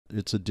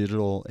it's a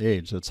digital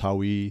age. That's how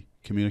we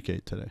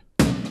communicate today.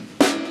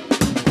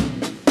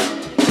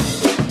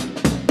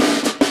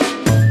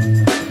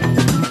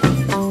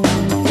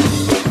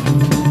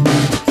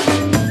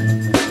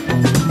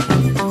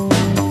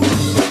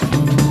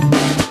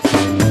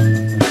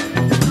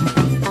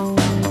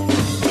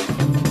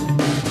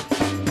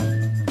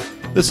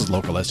 This is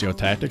Local SEO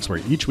Tactics, where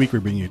each week we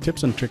bring you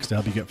tips and tricks to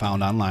help you get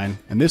found online.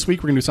 And this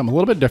week we're going to do something a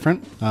little bit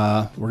different.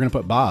 We're going to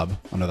put Bob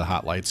under the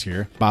hot lights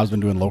here. Bob's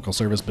been doing local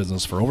service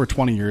business for over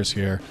 20 years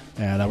here.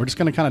 And we're just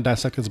going to kind of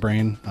dissect his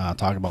brain,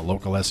 talk about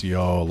local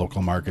SEO,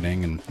 local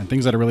marketing, and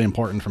things that are really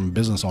important from a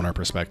business owner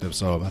perspective.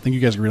 So I think you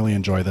guys really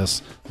enjoy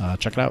this.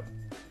 Check it out.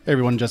 Hey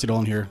everyone, Jesse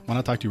Dolan here. I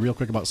want to talk to you real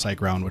quick about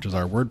SiteGround, which is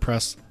our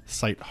WordPress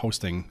site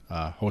hosting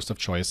host of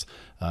choice.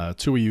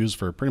 It's who we use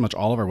for pretty much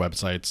all of our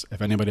websites. If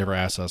anybody ever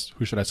asks us,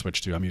 who should I switch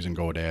to? I'm using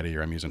GoDaddy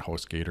or I'm using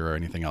HostGator or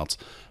anything else.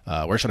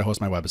 Where should I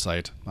host my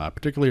website?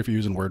 Particularly if you're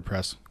using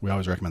WordPress, we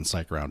always recommend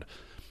SiteGround.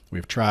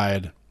 We've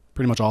tried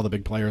pretty much all the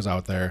big players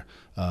out there.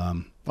 A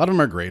lot of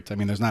them are great. I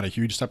mean, there's not a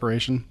huge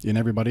separation in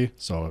everybody.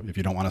 So if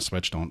you don't want to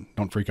switch, don't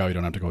freak out. You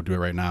don't have to go do it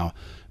right now.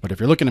 But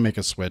if you're looking to make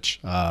a switch,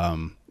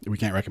 we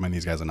can't recommend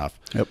these guys enough.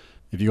 Yep.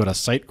 If you go to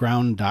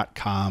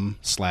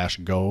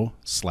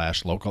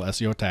siteground.com/go/local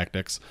SEO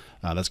tactics,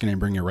 that's going to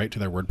bring you right to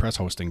their WordPress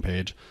hosting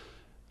page.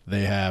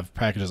 They have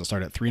packages that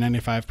start at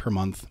 $3.95 per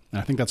month,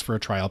 and I think that's for a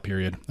trial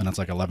period, and it's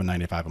like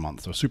 $11.95 a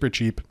month. So super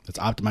cheap. It's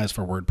optimized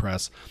for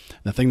WordPress.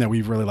 The thing that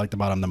we've really liked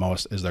about them the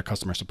most is their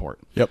customer support.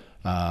 Yep.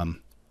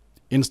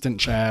 Instant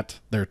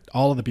chat.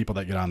 All of the people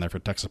that get on there for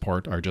tech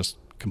support are just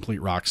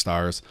complete rock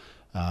stars.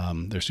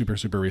 They're super,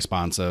 super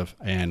responsive,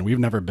 and we've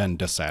never been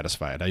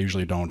dissatisfied. I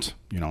usually don't,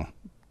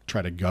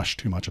 try to gush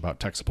too much about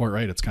tech support,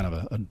 right? It's kind of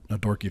a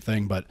dorky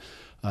thing, but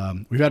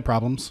we've had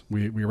problems.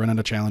 We run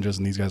into challenges,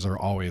 and these guys are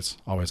always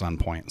on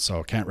point.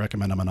 So can't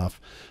recommend them enough.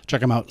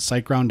 Check them out,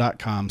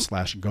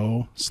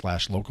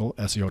 siteground.com/go/local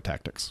SEO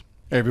tactics.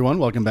 Hey everyone,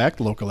 welcome back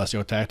to Local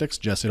SEO Tactics.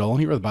 Jesse Dolan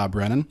here with Bob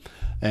Brennan.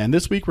 And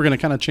this week we're going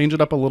to kind of change it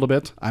up a little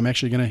bit. I'm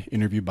actually going to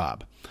interview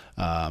Bob.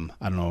 I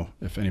don't know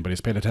if anybody's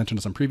paid attention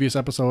to some previous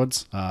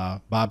episodes.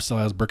 Bob still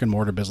has brick and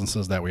mortar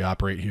businesses that we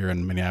operate here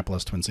in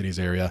Minneapolis, Twin Cities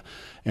area.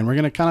 And we're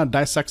going to kind of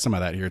dissect some of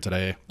that here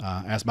today,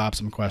 ask Bob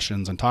some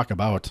questions and talk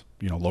about,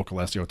 local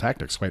SEO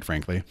tactics, quite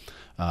frankly,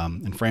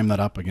 and frame that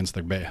up against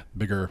the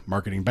bigger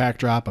marketing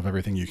backdrop of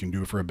everything you can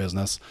do for a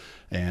business.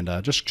 And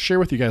just share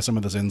with you guys some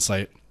of this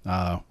insight.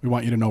 We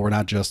want you to know we're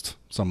not just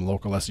some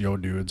local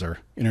SEO dudes or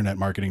internet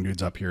marketing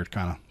dudes up here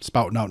kind of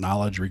spouting out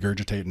knowledge,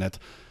 regurgitating it.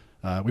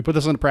 We put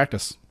this into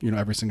practice,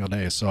 every single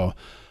day. So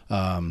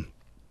we'll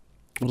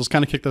just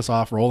kind of kick this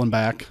off, rolling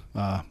back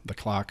the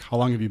clock. How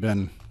long have you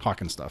been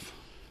hawking stuff?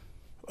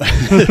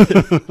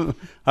 I've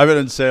been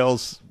in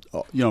sales,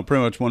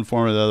 pretty much one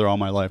form or the other all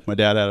my life. My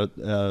dad had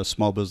a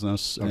small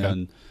business, okay.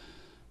 And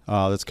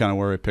that's kind of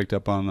where I picked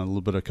up on a little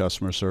bit of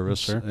customer service.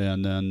 Sure.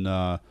 And then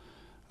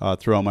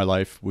throughout my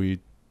life,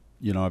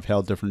 I've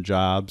held different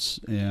jobs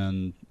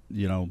and,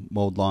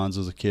 mowed lawns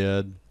as a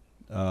kid,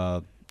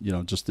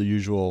 just the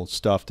usual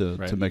stuff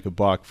to make a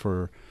buck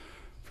for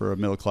a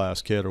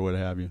middle-class kid or what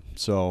have you.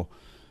 So,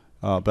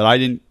 but I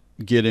didn't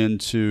get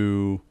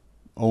into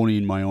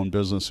owning my own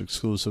business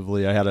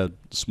exclusively. I had a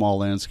small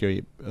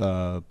landscape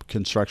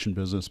construction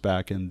business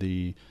back in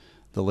the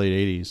late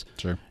 80s.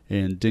 Sure.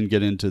 And didn't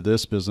get into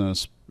this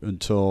business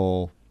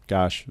until,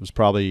 it was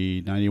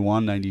probably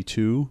 91,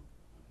 92.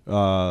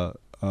 So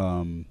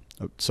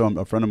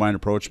a friend of mine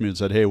approached me and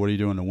said, "Hey, what are you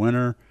doing in the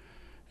winter?"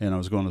 And I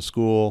was going to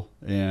school,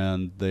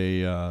 and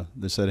they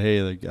said,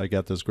 "Hey, I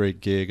got this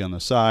great gig on the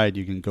side.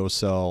 You can go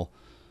sell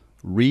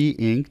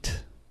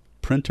re-inked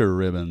printer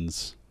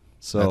ribbons."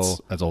 So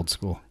that's old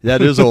school.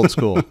 That is old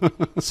school.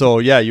 So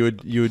yeah, you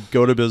would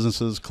go to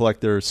businesses,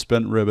 collect their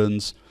spent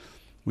ribbons.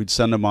 We'd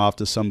send them off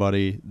to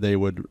somebody. They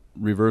would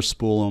reverse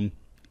spool them,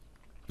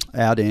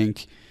 add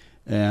ink.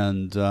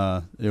 And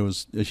it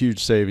was a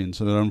huge savings.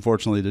 So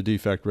unfortunately, the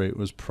defect rate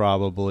was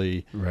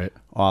probably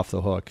off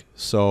the hook.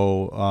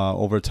 So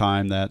over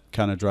time, that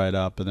kind of dried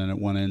up, and then it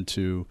went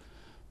into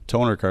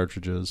toner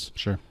cartridges.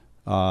 Sure.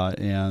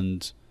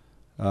 And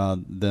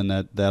then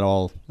that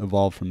all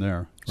evolved from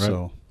there.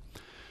 Right.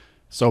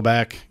 So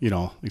back,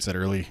 like I said,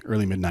 early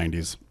mid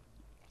 90s,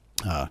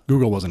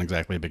 Google wasn't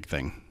exactly a big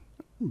thing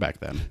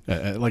back then,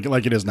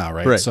 like it is now,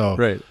 right?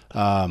 So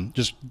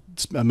just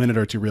a minute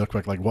or two real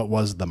quick, like what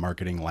was the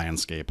marketing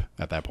landscape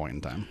at that point in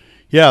time?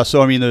 Yeah,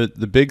 so I mean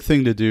the big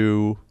thing to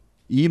do,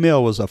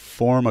 email was a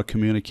form of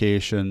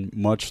communication,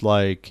 much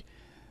like,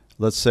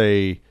 let's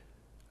say,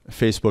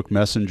 Facebook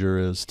Messenger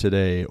is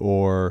today,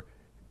 or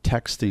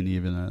texting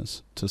even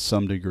is to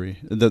some degree,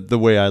 the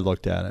way I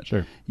looked at it.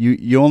 Sure.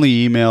 You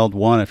only emailed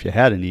one if you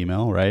had an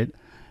email, right?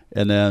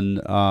 And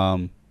then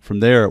from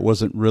there, it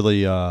wasn't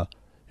really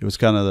it was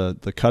kind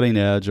of the cutting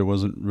edge. It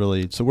wasn't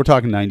really, so we're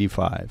talking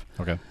 95.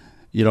 Okay.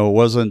 It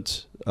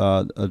wasn't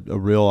a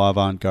real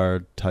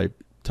avant-garde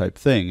type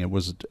thing. It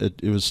was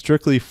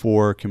strictly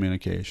for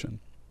communication.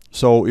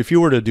 So if you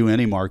were to do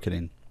any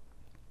marketing,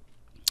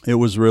 it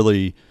was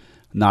really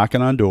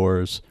knocking on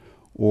doors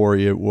or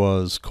it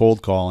was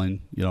cold calling,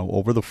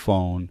 over the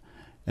phone,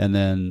 and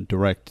then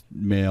direct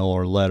mail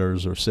or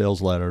letters or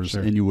sales letters,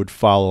 Sure. and you would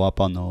follow up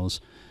on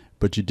those,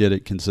 but you did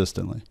it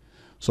consistently.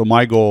 So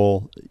my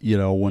goal,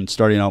 when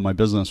starting out my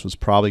business, was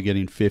probably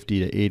getting 50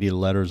 to 80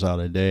 letters out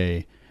a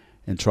day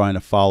and trying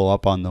to follow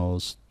up on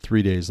those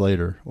 3 days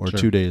later or Sure.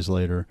 2 days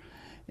later,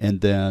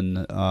 and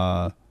then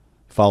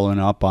following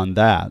up on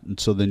that. And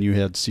so then you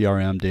had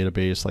CRM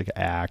database like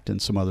ACT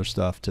and some other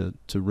stuff to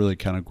really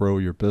kind of grow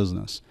your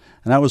business.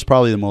 And that was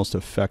probably the most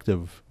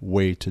effective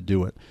way to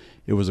do it.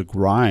 It was a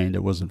grind.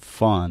 It wasn't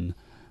fun,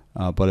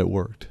 but it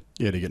worked.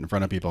 You had to get in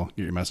front of people,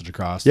 get your message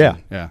across. Yeah.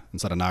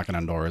 Instead of knocking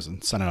on doors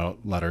and sending out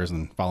letters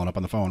and following up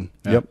on the phone.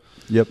 Yeah.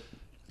 Yep.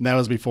 And that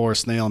was before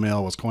snail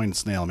mail was coined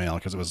snail mail,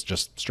 because it was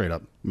just straight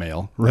up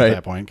mail right. at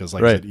that point, because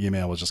like I said,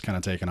 email was just kind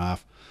of taken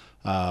off.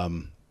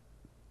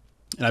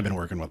 And I've been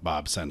working with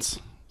Bob since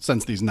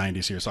these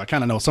 90s here, so I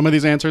kind of know some of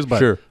these answers, but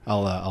sure.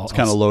 It's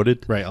kind of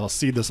loaded. Right. I'll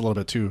seed this a little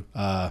bit too.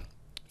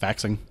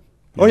 Faxing.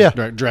 Oh, yeah.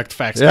 Direct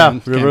fax. Yeah.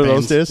 Remember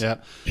those days? Yeah.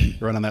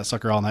 Running that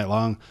sucker all night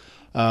long.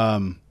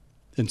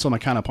 And so my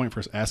kind of point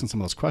for asking some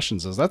of those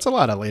questions is that's a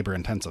lot of labor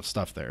intensive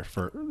stuff there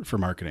for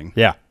marketing.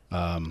 Yeah.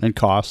 And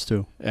cost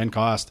too. And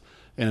cost.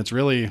 And it's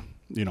really,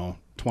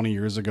 20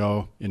 years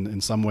ago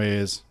in some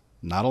ways,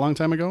 not a long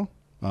time ago.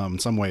 In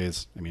some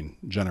ways,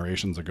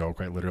 generations ago,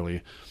 quite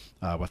literally,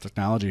 with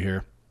technology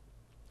here.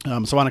 So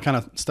I want to kind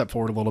of step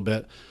forward a little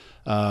bit.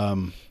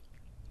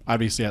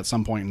 Obviously, at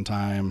some point in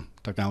time,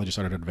 technology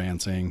started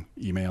advancing.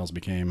 Emails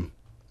became,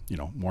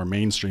 more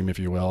mainstream, if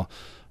you will.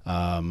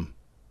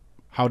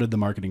 How did the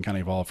marketing kind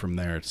of evolve from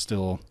there? It's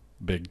still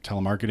big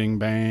telemarketing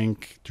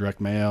bank,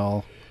 direct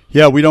mail.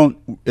 Yeah,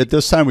 at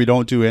this time, we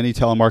don't do any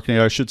telemarketing.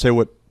 I should say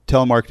what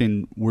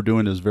telemarketing we're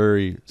doing is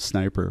very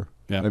sniper.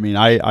 Yeah.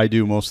 I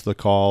do most of the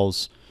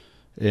calls,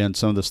 and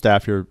some of the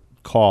staff here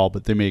call,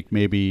 but they make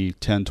maybe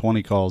 10,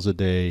 20 calls a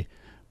day.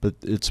 But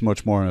it's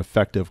much more an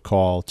effective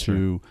call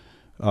to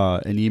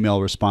an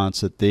email response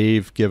that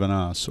they've given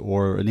us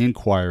or an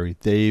inquiry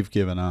they've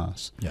given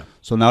us. Yeah.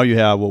 So now you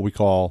have what we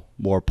call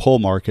more pull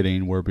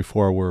marketing, where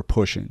before we're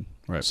pushing.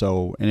 Right.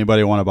 So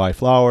anybody want to buy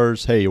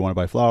flowers? Hey, you want to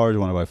buy flowers? You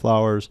want to buy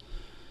flowers?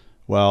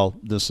 Well,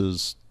 this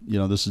is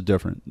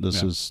different.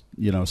 This is,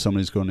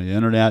 somebody's going to the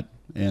internet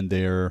and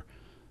they're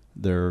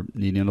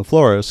needing a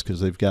florist because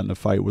they've gotten in a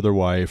fight with their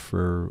wife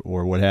or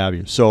what have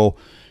you. So,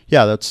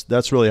 yeah,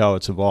 that's really how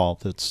it's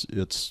evolved.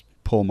 It's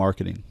pull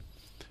marketing.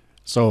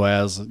 So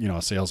as,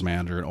 a sales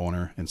manager,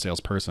 owner, and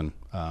salesperson,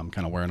 kind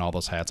of wearing all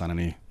those hats on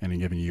any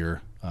given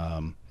year,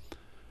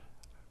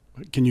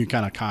 can you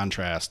kind of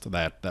contrast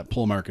that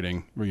pull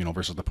marketing,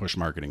 versus the push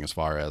marketing as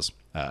far as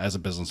a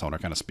business owner,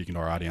 kind of speaking to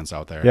our audience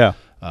out there? Yeah.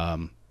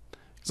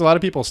 Because a lot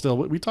of people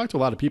we talk to a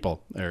lot of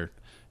people there.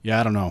 Yeah,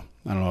 I don't know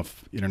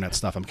if internet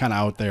stuff. I'm kind of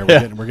out there.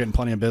 We're getting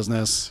plenty of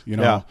business.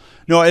 Yeah.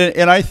 No,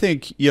 and I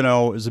think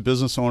as a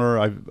business owner,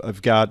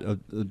 I've got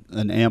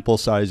an ample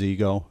size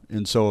ego,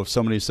 and so if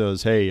somebody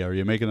says, "Hey, are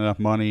you making enough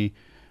money?"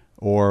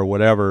 or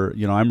whatever,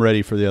 I'm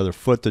ready for the other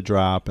foot to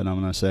drop, and I'm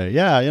going to say,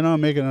 "Yeah,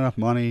 I'm making enough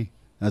money.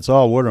 That's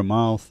all word of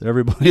mouth.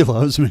 Everybody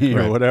loves me,"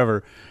 or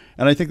whatever.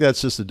 And I think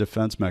that's just a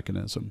defense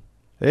mechanism.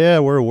 Yeah,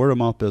 we're a word of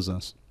mouth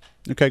business.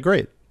 Okay,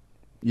 great.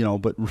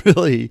 But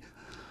really,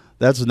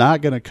 that's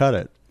not going to cut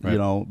it.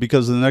 Right.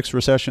 Because the next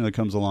recession that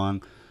comes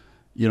along,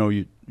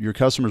 your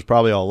customers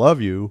probably all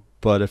love you,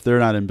 but if they're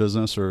not in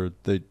business or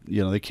they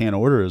can't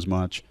order as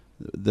much,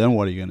 then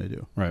what are you going to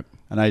do? Right.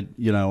 And I,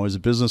 as a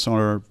business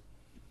owner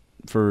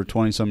for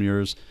 20 some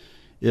years,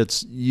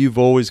 you've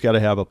always got to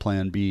have a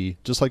plan B,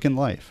 just like in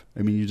life.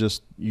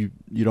 You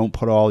don't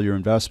put all your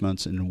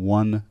investments in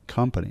one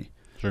company.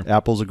 Sure.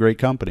 Apple's a great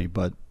company,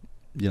 but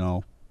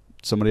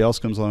somebody else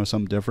comes along with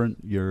something different,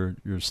 you're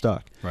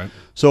stuck. Right.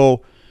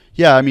 So,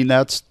 yeah,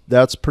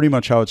 that's pretty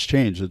much how it's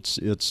changed.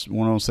 It's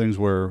one of those things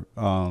where,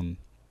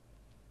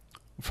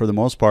 for the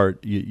most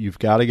part, you've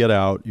got to get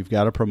out, you've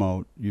got to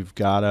promote, you've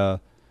got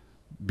to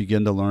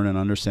begin to learn and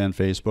understand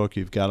Facebook,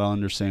 you've got to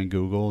understand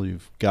Google,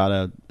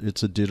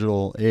 it's a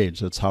digital age.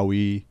 That's how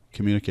we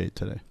communicate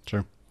today.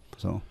 Sure.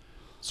 So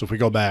if we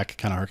go back,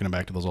 kind of harkening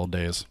back to those old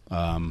days,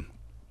 I'm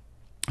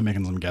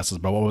making some guesses,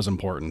 but what was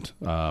important?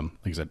 Like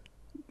you said,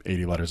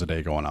 80 letters a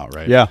day going out,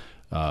 right? Yeah.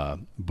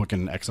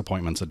 Booking X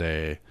appointments a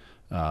day.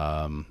 Do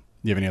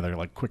you have any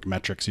other quick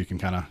metrics you can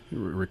kind of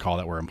recall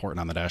that were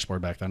important on the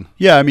dashboard back then?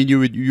 Yeah, you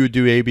would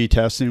do A/B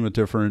testing with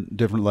different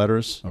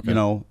letters, okay.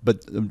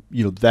 But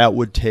that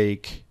would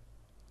take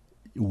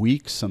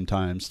weeks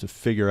sometimes to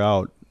figure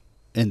out,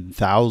 and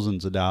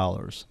thousands of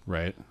dollars.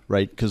 Right.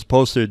 Because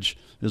postage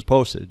is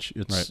postage.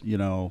 It's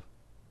right.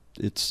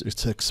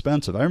 It's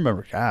expensive. I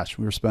remember,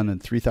 we were spending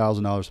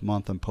 $3,000 a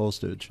month on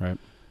postage. Right.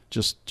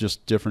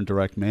 Just different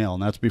direct mail,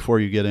 and that's before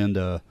you get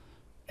into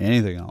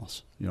anything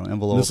else.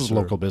 Envelopes. This is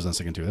local business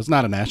again too. It's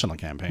not a national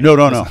campaign. No.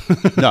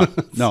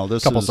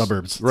 This couple is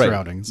suburbs right,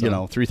 surrounding. So.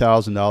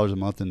 $3,000 a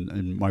month,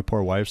 and my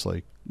poor wife's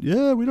like,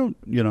 yeah, we don't,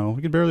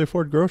 we can barely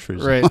afford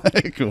groceries. Right.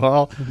 Like,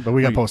 well, but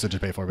we got postage to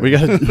pay for. We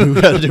got to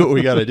do what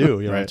we got to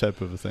do. Right. Type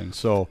of a thing.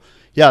 So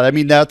yeah, I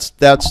mean that's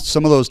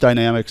some of those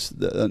dynamics.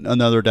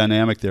 Another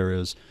dynamic there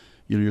is,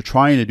 you're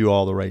trying to do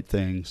all the right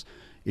things.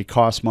 It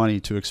costs money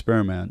to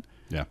experiment.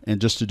 Yeah. And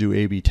just to do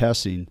A/B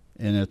testing,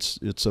 and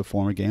it's a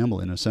form of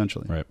gambling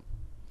essentially. Right.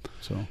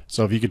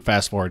 So if you could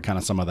fast forward kind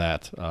of some of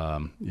that,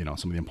 some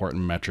of the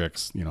important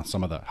metrics,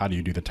 some of the, how do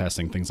you do the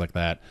testing, things like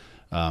that.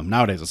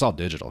 Nowadays it's all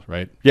digital,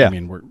 right? Yeah. I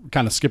mean, we're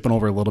kind of skipping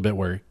over a little bit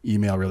where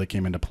email really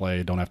came into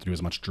play. Don't have to do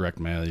as much direct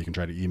mail. You can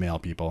try to email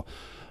people.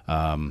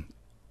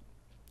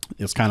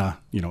 It's kind of,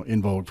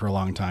 in vogue for a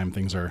long time.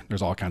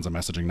 There's all kinds of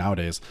messaging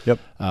nowadays. Yep.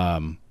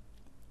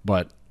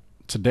 But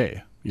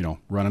today,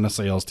 running a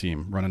sales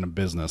team, running a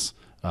business,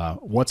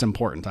 what's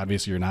important?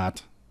 Obviously you're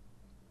not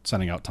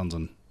sending out tons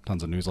of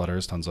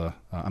newsletters,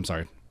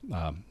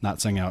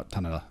 not sending out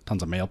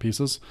tons of mail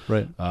pieces,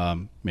 right?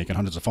 Making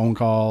hundreds of phone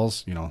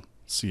calls,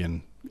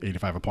 seeing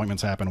 85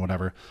 appointments happen,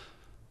 whatever.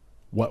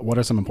 What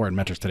are some important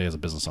metrics today as a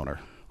business owner?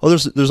 Well,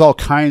 there's all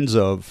kinds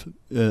of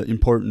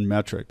important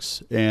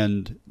metrics,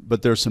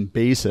 but there's some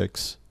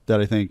basics that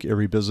I think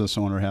every business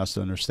owner has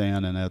to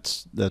understand, and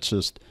that's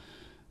just,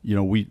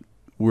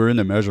 we're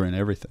into measuring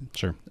everything.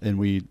 Sure. And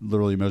we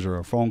literally measure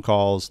our phone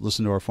calls,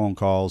 listen to our phone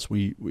calls.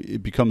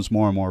 It becomes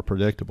more and more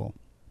predictable.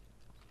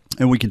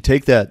 And we can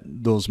take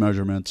those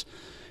measurements,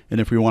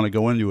 and if we want to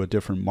go into a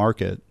different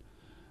market,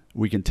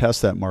 we can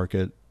test that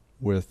market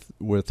with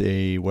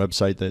a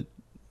website that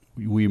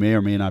we may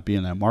or may not be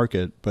in that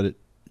market, but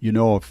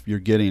if you're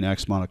getting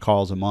X amount of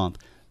calls a month,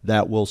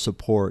 that will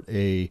support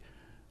a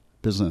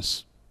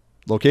business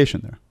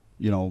location there.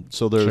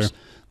 So there's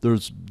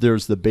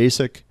the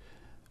basic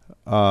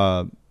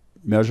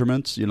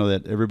measurements,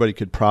 that everybody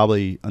could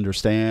probably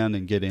understand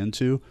and get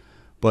into.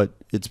 But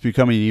it's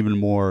becoming even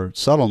more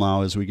subtle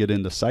now as we get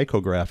into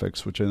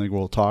psychographics, which I think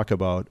we'll talk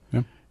about,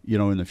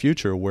 in the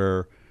future,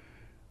 where,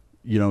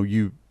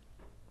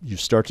 you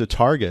start to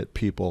target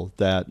people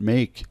that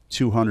make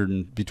between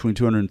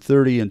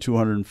 $230,000 and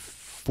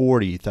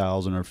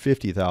 $240,000 or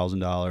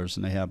 $50,000,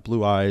 and they have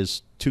blue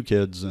eyes, 2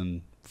 kids,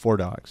 and 4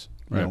 dogs,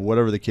 right.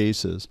 Whatever the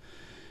case is,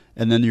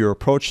 and then your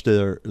approach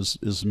there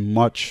is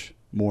much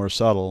more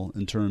subtle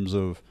in terms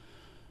of,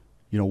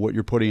 what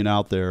you're putting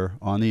out there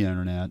on the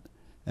internet.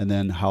 And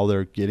then how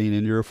they're getting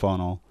into your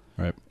funnel,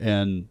 right?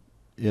 And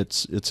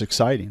it's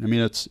exciting. I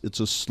mean, it's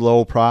a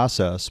slow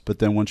process, but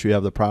then once you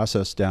have the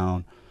process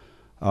down,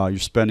 you're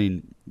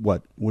spending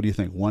what do you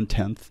think,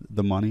 1/10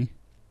 the money,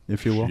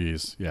 if you will?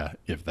 Jeez, yeah,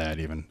 if that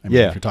even. I mean,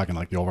 if you're talking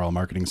like the overall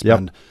marketing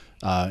spend,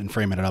 and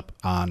framing it up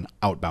on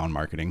outbound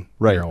marketing,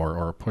 right,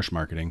 or push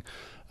marketing,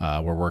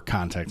 where we're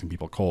contacting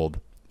people cold,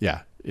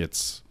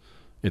 it's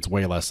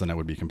way less than it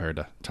would be compared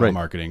to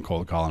telemarketing,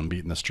 cold calling,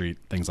 beating the street,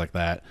 things like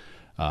that.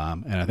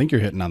 And I think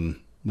you're hitting on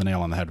the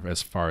nail on the head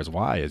as far as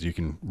why is you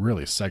can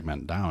really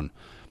segment down.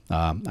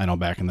 I know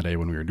back in the day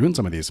when we were doing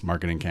some of these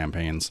marketing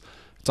campaigns,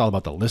 it's all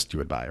about the list you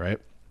would buy, right?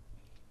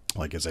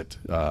 Like, is it,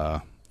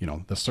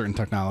 this certain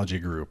technology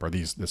group or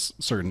this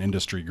certain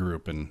industry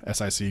group and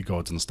SIC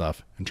codes and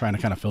stuff, and trying to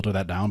kind of filter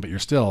that down, but you're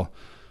still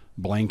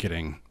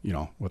blanketing,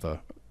 with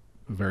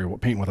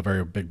painting with a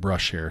very big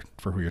brush here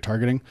for who you're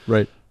targeting.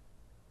 Right.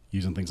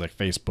 Using things like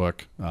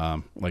Facebook,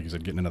 like you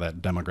said, getting into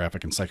that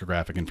demographic and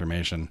psychographic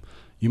information,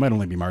 you might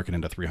only be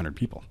marketing to 300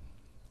 people,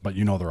 but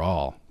they're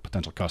all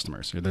potential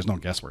customers. There's no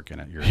guesswork in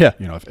it.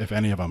 If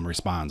any of them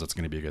responds, it's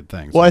going to be a good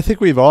thing. Well, I think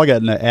we've all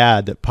gotten an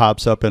ad that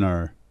pops up in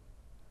our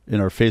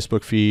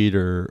Facebook feed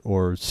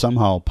or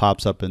somehow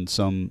pops up in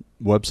some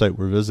website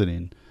we're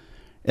visiting.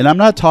 And I'm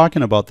not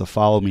talking about the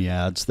follow me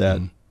ads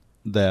that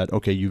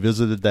okay, you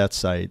visited that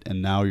site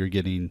and now you're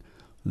getting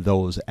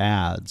those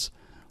ads.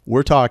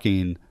 We're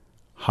talking,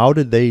 how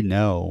did they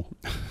know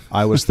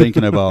I was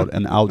thinking about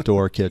an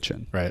outdoor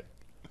kitchen? Right.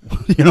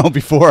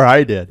 Before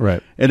I did.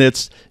 Right. And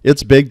it's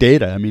big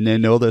data. I mean, they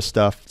know this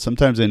stuff.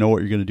 Sometimes they know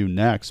what you're going to do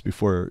next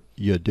before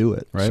you do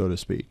it, so to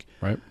speak.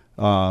 Right.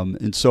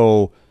 And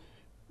so,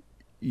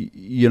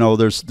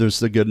 there's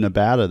the good and the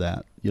bad of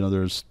that.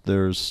 There's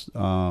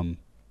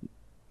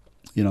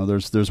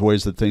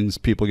ways that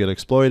people get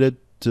exploited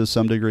to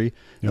some degree,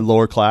 and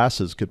lower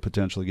classes could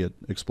potentially get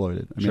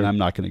exploited. I mean, I'm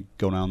not going to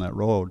go down that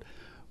road,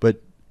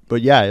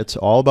 but yeah, it's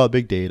all about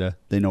big data.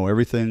 They know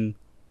everything,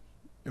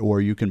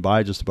 or you can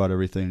buy just about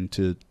everything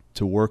to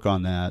work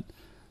on that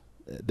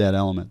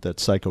element, that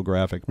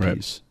psychographic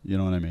piece. You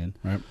know what I mean?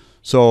 Right.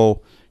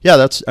 So yeah,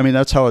 that's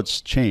how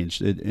it's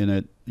changed.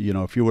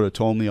 If you would have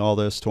told me all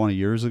this 20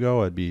 years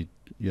ago, I'd be,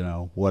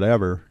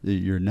 whatever,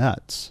 you're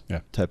nuts,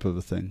 type of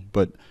a thing.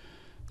 But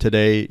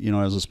today,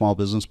 as a small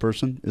business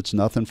person, it's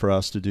nothing for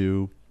us to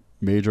do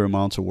major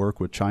amounts of work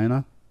with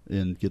China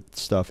and get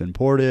stuff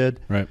imported.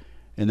 Right.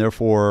 And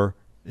therefore,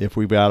 if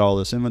we've got all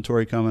this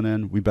inventory coming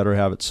in, we better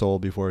have it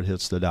sold before it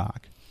hits the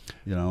dock.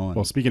 you know.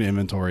 Well, speaking of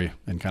inventory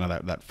and kind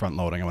of that front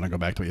loading, I want to go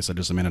back to what you said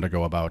just a minute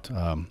ago about,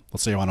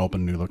 let's say you want to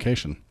open a new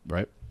location,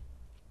 right?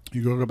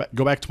 You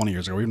go back 20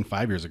 years ago, or even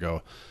 5 years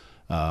ago.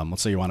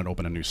 Let's say you wanted to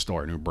open a new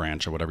store, a new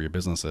branch, or whatever your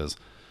business is.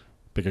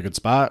 Pick a good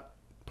spot,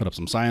 put up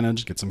some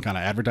signage, get some kind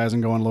of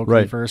advertising going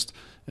locally first,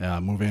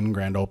 move in,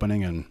 grand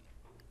opening, and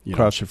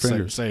cross your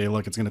fingers. Say,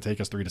 look, it's going to take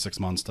us 3 to 6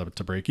 months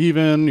to break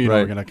even. You know,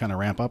 we're going to kind of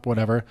ramp up,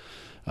 whatever.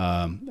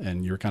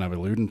 And you're kind of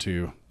alluding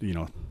to,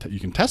 you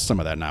can test some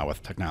of that now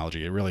with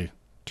technology. It really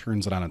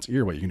turns it on its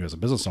ear what you can do as a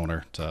business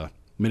owner to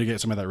mitigate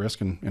some of that risk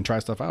and try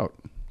stuff out.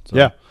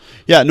 So.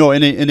 Yeah. No,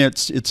 and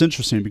it's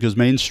interesting because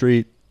Main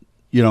Street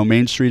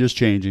is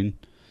changing.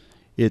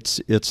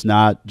 It's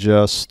not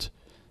just,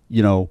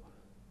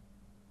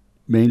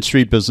 Main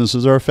Street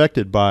businesses are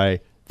affected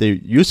by. They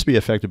used to be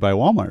affected by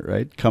Walmart,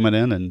 right? Coming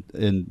in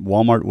and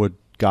Walmart would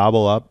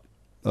gobble up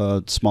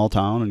a small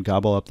town and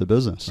gobble up the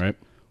business. Right.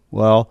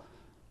 Well,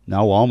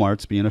 now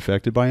Walmart's being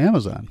affected by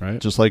Amazon,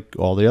 right? Just like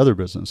all the other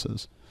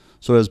businesses.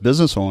 So as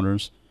business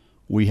owners,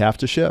 we have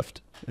to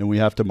shift and we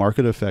have to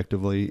market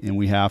effectively and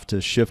we have to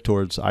shift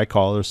towards, I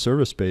call it a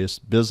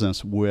service-based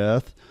business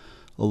with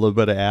a little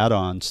bit of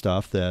add-on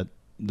stuff that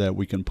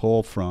we can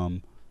pull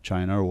from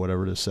China or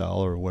whatever to sell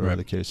or whatever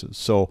the case is.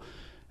 So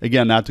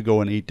again, not to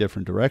go in 8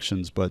 different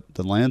directions, but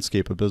the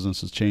landscape of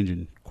business is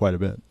changing quite a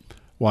bit.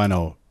 Well, I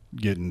know,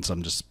 getting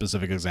some just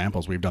specific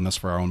examples, we've done this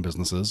for our own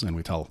businesses, and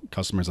we tell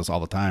customers this all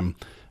the time.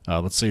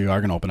 Let's say you are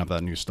going to open up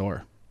that new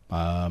store.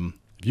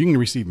 If you can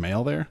receive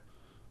mail there,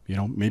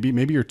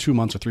 maybe you're 2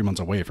 months or 3 months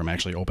away from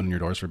actually opening your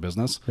doors for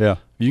business. Yeah.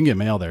 You can get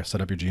mail there,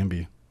 set up your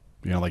GMB.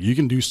 You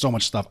can do so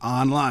much stuff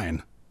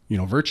online,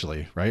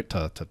 virtually, right?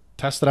 To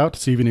test it out to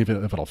see even if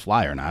it'll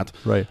fly or not.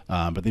 Right.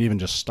 But then even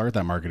just start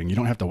that marketing. You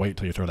don't have to wait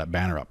till you throw that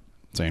banner up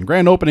saying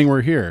grand opening,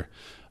 we're here.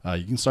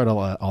 You can start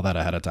all that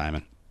ahead of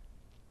time.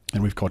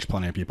 And we've coached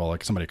plenty of people.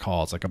 Like somebody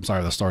calls, like, I'm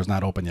sorry, the store's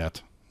not open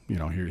yet.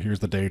 Here's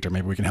the date, or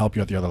maybe we can help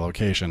you at the other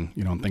location,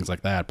 and things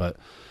like that. But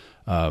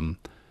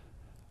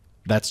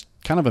that's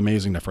kind of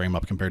amazing to frame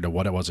up compared to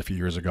what it was a few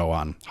years ago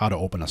on how to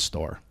open a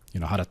store,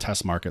 how to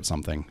test market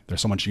something.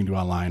 There's so much you can do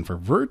online for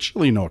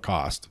virtually no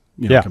cost,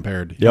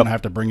 compared. You don't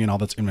have to bring in all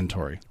this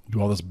inventory, do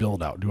all this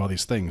build out, do all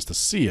these things to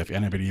see if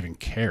anybody even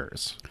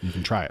cares. You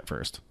can try it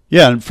first.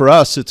 Yeah, and for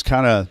us, it's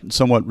kind of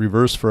somewhat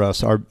reverse for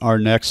us. Our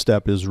next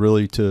step is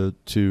really to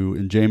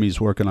and Jamie's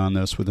working on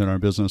this within our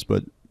business,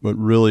 but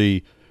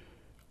really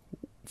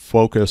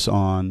focus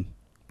on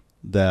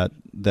that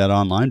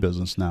online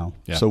business now.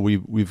 Yeah. So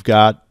you've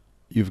got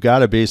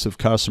a base of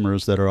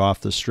customers that are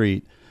off the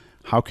street.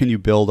 How can you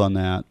build on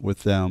that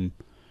with them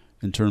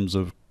in terms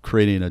of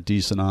creating a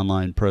decent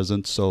online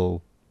presence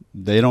so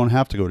they don't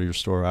have to go to your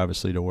store,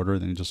 obviously, to order.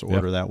 They can just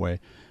order that way.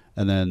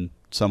 And then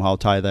somehow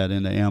tie that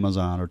into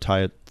Amazon or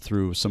tie it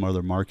through some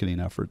other marketing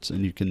efforts,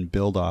 and you can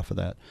build off of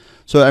that.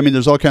 So,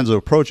 there's all kinds of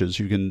approaches.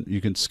 You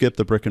can skip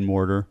the brick and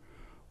mortar,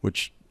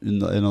 which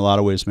in a lot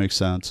of ways makes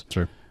sense.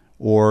 Sure.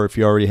 Or if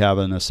you already have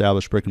an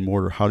established brick and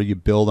mortar, how do you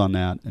build on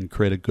that and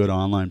create a good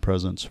online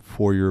presence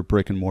for your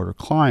brick and mortar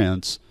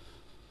clients,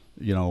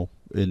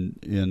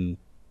 in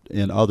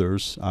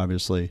others,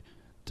 obviously,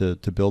 to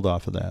build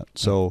off of that.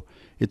 So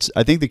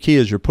I think the key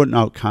is you're putting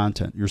out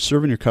content. You're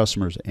serving your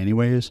customers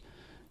anyways.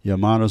 You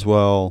might as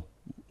well,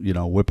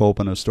 whip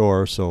open a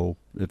store. So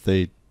if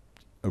they,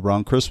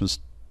 around Christmas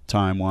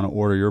time, want to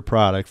order your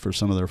product for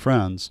some of their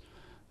friends,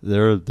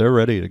 they're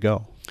ready to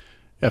go.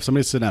 Yeah, if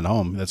somebody's sitting at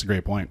home, that's a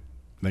great point.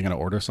 They're going to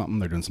order something,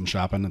 they're doing some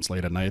shopping, it's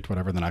late at night,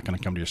 whatever, they're not going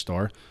to come to your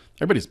store.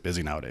 Everybody's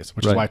busy nowadays,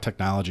 which is why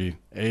technology,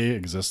 A,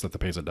 exists at the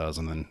pace it does,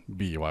 and then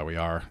B, why we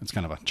are. It's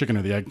kind of a chicken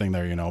or the egg thing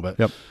there,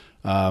 but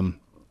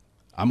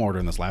I'm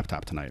ordering this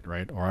laptop tonight,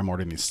 right? Or I'm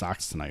ordering these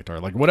socks tonight, or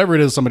like whatever it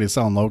is somebody's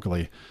selling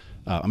locally.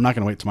 I'm not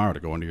going to wait tomorrow to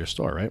go into your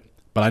store, right?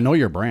 But I know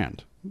your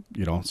brand,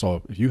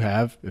 so if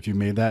you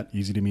made that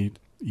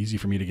easy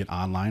for me to get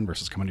online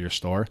versus coming to your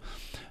store,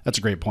 that's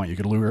a great point. You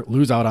could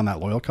lose out on that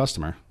loyal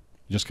customer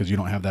just because you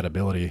don't have that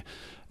ability.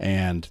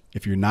 And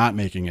if you're not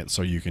making it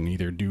so you can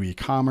either do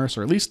e-commerce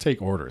or at least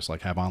take orders,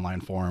 like have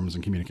online forums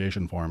and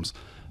communication forums,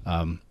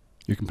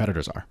 your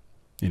competitors are,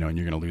 and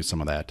you're going to lose some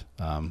of that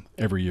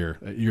every year.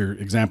 Your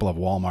example of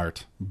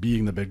Walmart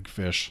being the big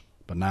fish,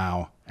 but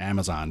now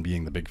Amazon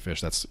being the big fish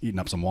that's eating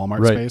up some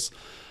Walmart space,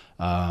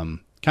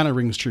 kind of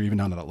rings true even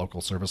down to that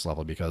local service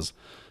level, because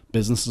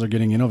businesses are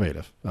getting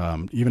innovative.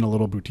 Even a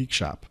little boutique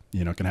shop,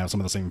 can have some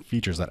of the same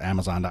features that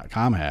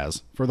Amazon.com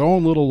has for their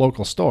own little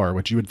local store,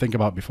 which you would think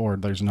about before.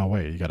 There's no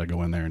way. You got to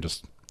go in there and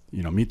just,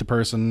 meet the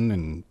person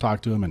and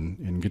talk to them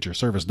and get your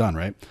service done,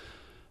 right?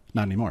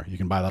 Not anymore. You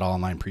can buy that all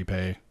online,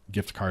 prepay,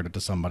 gift card it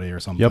to somebody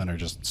or something, or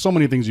just so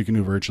many things you can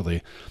do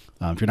virtually.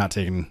 If you're not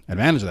taking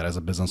advantage of that as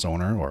a business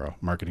owner or a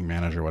marketing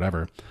manager or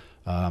whatever,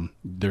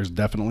 there's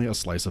definitely a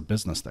slice of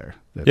business there.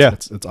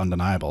 It's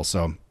undeniable.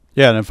 So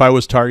yeah, and if I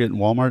was Target and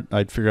Walmart,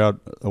 I'd figure out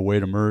a way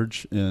to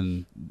merge,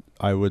 and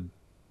I would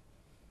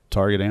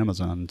target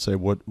Amazon and say,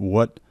 what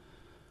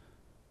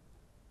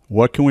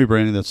can we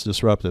bring that's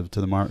disruptive to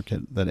the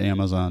market that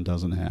Amazon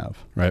doesn't have?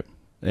 Right.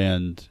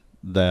 And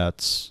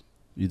that's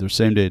either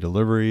same-day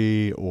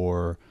delivery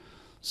or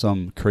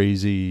some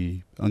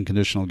crazy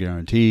unconditional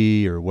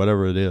guarantee or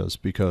whatever it is,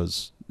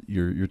 because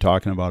you're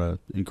talking about an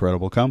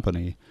incredible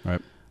company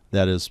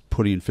that is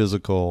putting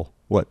physical.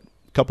 A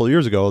couple of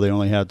years ago they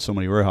only had so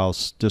many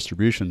warehouse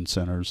distribution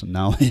centers, and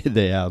now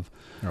they're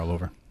all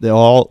over. They're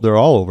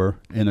all over,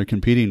 and they're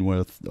competing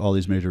with all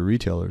these major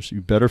retailers.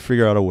 You better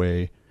figure out a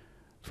way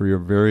for your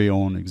very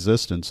own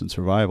existence and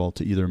survival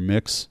to either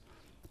mix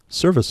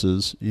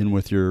services in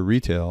with your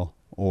retail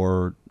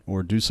or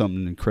do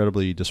something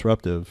incredibly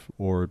disruptive,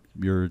 or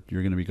you're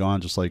going to be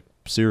gone, just like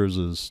Sears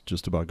is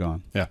just about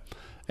gone. Yeah.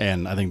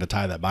 And I think the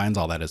tie that binds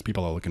all that is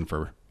people are looking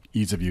for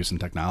ease of use and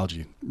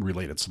technology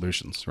related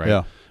solutions, right?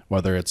 Yeah.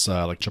 Whether it's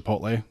like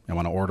Chipotle, I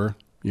want to order,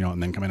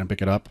 and then come in and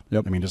pick it up.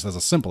 Yep. I mean, just as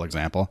a simple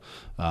example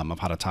of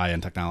how to tie in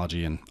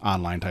technology and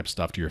online type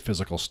stuff to your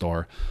physical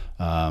store.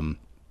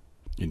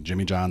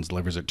 Jimmy John's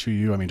delivers it to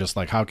you. I mean, just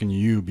like, how can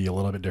you be a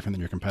little bit different than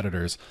your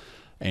competitors?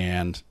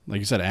 And like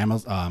you said,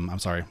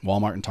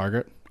 Walmart and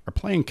Target are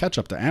playing catch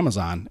up to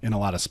Amazon in a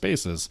lot of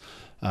spaces,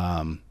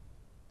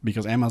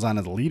 because Amazon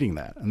is leading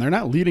that, and they're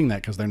not leading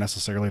that because they're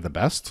necessarily the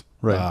best,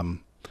 right?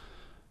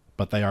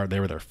 But they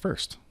were there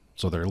first,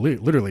 so they're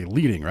literally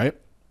leading, right?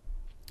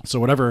 So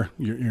whatever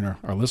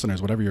our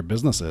listeners, whatever your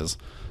business is,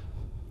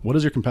 what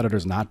is your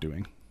competitors not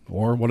doing,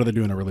 or what are they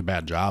doing a really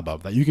bad job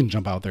of that you can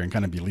jump out there and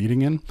kind of be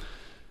leading in?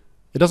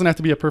 It doesn't have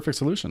to be a perfect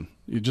solution.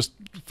 You just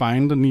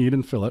find a need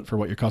and fill it for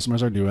what your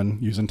customers are doing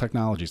using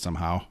technology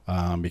somehow,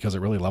 because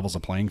it really levels the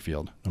playing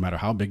field, no matter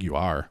how big you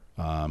are.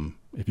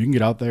 If you can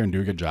get out there and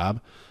do a good job,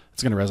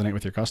 it's going to resonate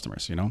with your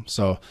customers,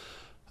 So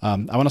I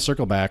want to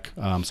circle back.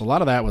 So a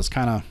lot of that was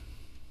kind of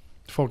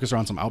focused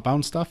around some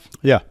outbound stuff.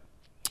 Yeah.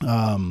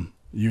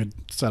 You had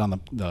said on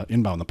the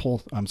inbound, the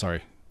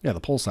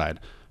pull side,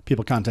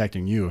 people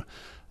contacting you.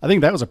 I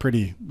think that was a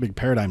pretty big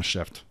paradigm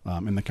shift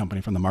in the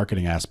company from the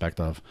marketing aspect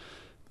of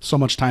so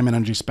much time and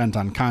energy spent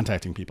on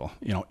contacting people,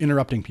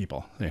 interrupting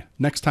people. Hey,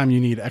 next time you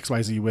need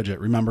XYZ widget,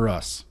 remember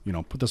us,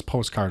 put this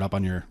postcard up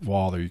on your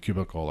wall or your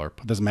cubicle, or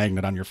put this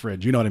magnet on your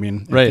fridge. You know what I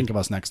mean? Right. Think of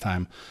us next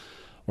time.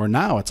 Where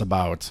now it's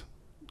about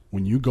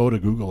when you go to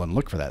Google and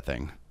look for that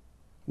thing,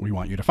 we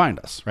want you to find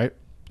us, right?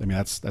 I mean,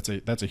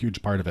 that's a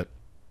huge part of it.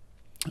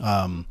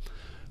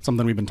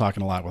 Something we've been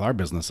talking a lot with our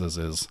businesses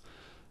is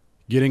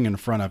getting in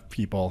front of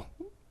people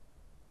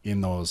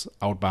in those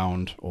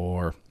outbound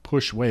or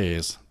push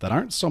ways that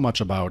aren't so much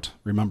about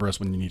remember us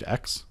when you need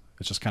X.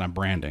 It's just kind of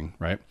branding,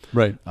 right?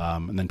 Right.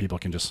 And then people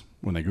can just,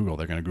 when they Google,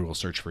 they're going to Google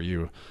search for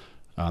you.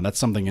 That's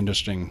something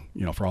interesting,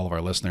 for all of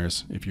our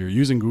listeners. If you're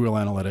using Google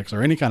Analytics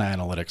or any kind of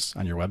analytics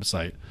on your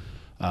website,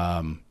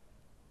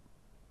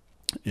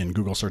 in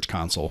Google Search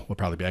Console will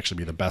probably actually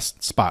be the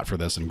best spot for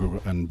this in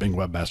Google and Bing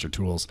Webmaster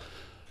Tools.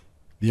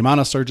 The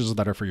amount of searches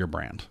that are for your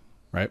brand,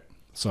 right?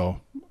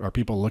 So are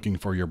people looking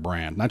for your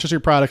brand, not just your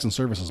products and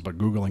services, but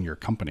Googling your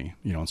company,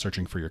 and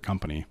searching for your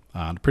company?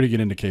 Pretty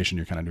good indication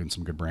you're kind of doing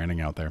some good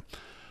branding out there.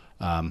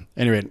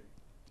 Anyway,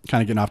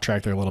 kind of getting off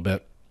track there a little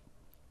bit.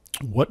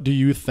 What do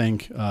you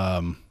think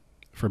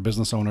for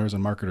business owners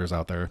and marketers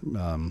out there,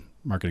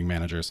 marketing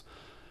managers,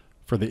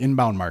 for the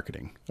inbound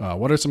marketing?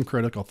 What are some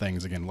critical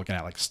things, again, looking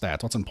at like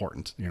stats? What's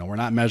important? We're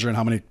not measuring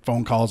how many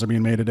phone calls are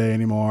being made a day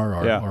anymore,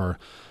 or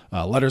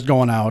letters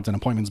going out and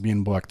appointments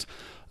being booked.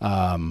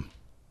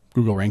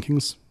 Google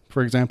rankings,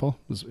 for example,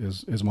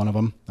 is one of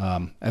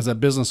them. As a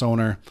business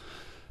owner,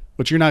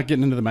 but you're not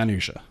getting into the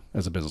minutia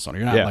as a business owner.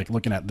 You're not like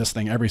looking at this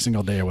thing every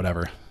single day or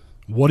whatever.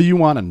 What do you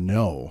want to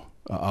know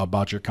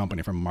about your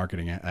company from a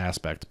marketing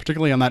aspect,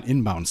 particularly on that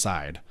inbound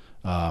side?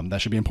 That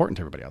should be important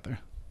to everybody out there.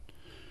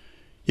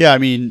 Yeah, I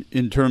mean,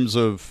 in terms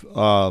of,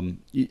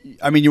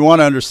 you want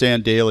to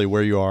understand daily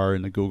where you are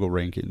in the Google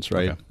rankings,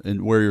 right? Okay.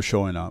 And where you're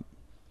showing up.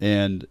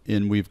 And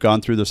we've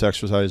gone through this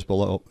exercise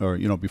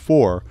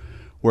before,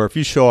 where if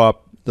you show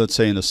up, let's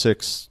say in the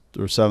 6th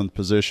or 7th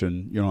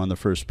position, on the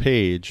first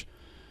page,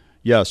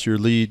 yes, your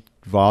lead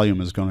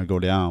volume is going to go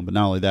down, but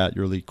not only that,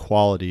 your lead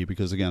quality,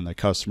 because again, the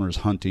customer is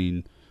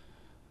hunting.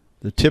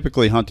 They're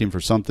typically hunting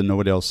for something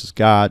nobody else has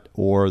got,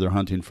 or they're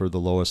hunting for the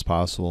lowest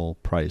possible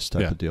price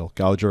type of deal.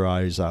 Gouge your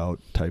eyes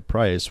out type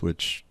price,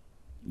 which,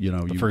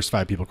 the first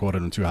 5 people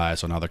quoted them too high,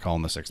 so now they're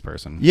calling the 6th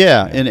person.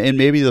 Yeah. And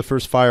maybe the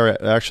first 5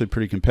 are actually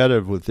pretty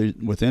competitive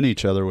within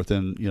each other,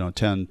 within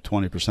 10,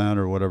 20%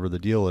 or whatever the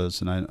deal is.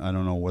 And I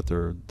don't know what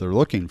they're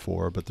looking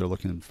for, but they're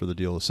looking for the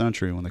deal of the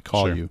century when they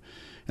call you.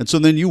 And so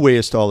then you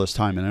waste all this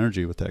time and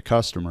energy with that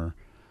customer.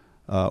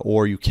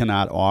 Or you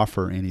cannot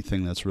offer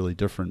anything that's really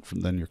different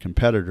than your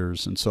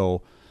competitors, and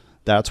so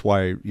that's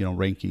why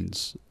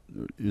rankings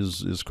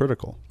is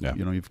critical. Yeah.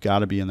 You've got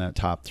to be in that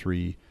top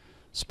 3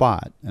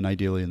 spot, and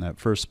ideally in that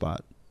first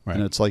spot. Right.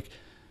 And it's like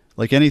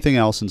anything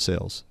else in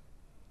sales.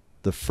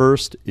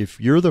 If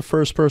you're the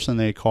first person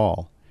they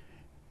call,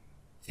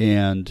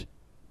 and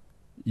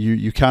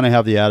you kind of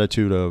have the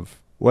attitude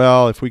of,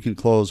 well, if we can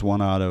close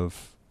 1 out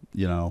of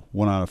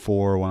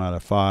 4, 1 out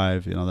of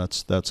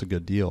 5, that's a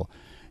good deal.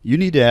 You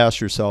need to ask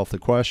yourself the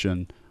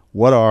question,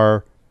 what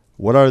are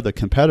the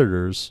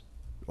competitors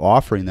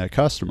offering that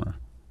customer?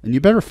 And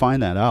you better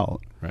find that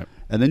out. Right.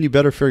 And then you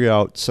better figure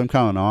out some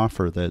kind of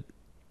offer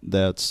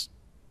that's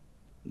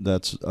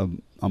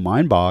a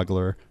mind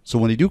boggler. So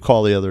when you do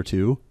call the other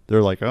two,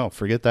 they're like, oh,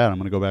 forget that. I'm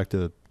going to go back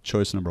to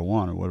choice number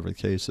one or whatever the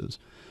case is.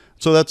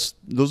 So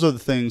those are the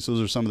things.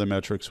 Those are some of the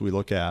metrics we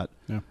look at.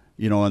 Yeah.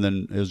 You know, and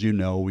then as you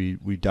know, we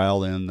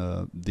dial in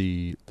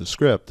the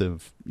script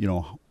of, you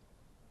know,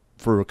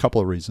 for a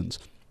couple of reasons.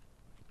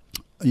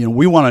 You know,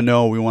 we want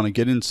to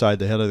get inside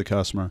the head of the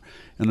customer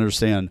and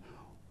understand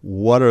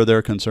what are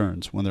their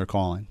concerns when they're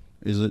calling.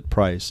 Is it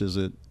price? Is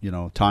it, you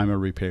know, time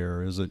of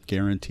repair? Is it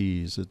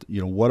guarantees?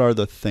 You know, what are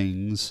the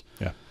things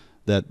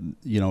that,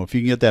 you know, if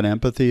you can get that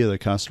empathy of the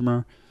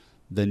customer,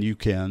 then you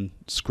can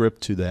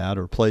script to that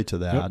or play to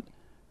that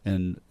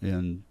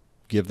and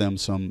give them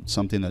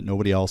something that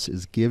nobody else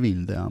is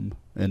giving them.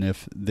 And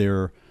if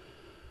they're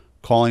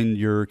calling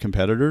your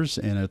competitors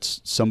and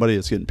it's somebody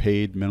that's getting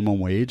paid minimum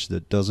wage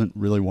that doesn't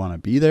really want to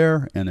be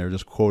there and they're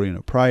just quoting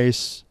a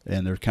price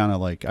and they're kind of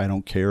like, I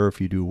don't care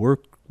if you do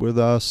work with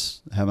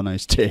us, have a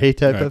nice day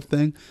type of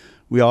thing.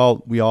 We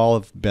all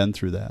have been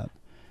through that.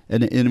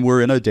 And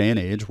we're in a day and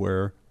age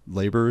where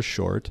labor is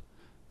short.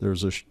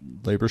 There's a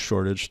labor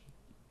shortage,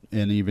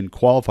 and even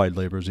qualified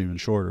labor is even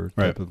shorter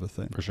type of a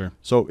thing. For sure.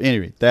 So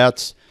anyway,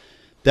 that's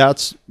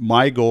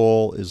my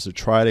goal, is to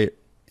try to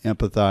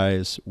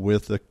empathize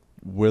with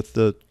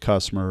the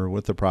customer,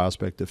 with the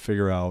prospect, to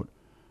figure out,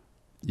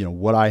 you know,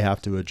 what I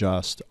have to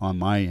adjust on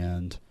my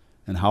end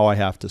and how I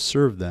have to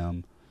serve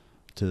them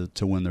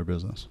to win their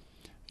business.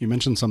 You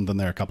mentioned something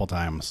there a couple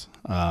times.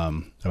 I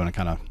want to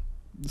kind of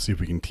see if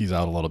we can tease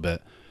out a little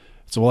bit.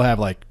 So we'll have,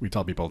 like, we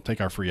tell people,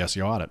 take our free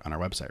SEO audit on our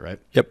website, right?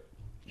 Yep.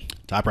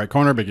 Top right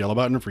corner, big yellow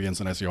button, free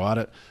instant SEO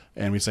audit.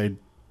 And we say,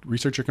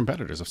 research your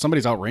competitors. If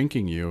somebody's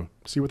outranking you,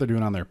 see what they're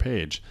doing on their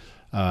page.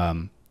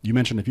 You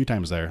mentioned a few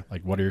times there,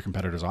 like, what are your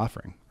competitors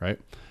offering, right?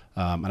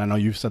 And I know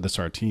you've said this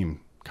to our team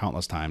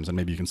countless times, and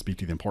maybe you can speak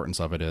to the importance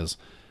of it, is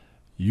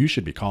you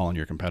should be calling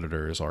your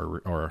competitors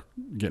or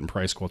getting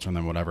price quotes from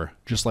them, whatever,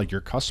 just like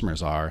your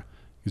customers are,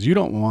 because you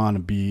don't want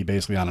to be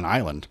basically on an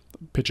island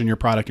pitching your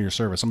product and your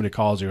service. Somebody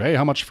calls you, hey,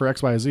 how much for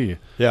XYZ?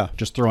 Yeah.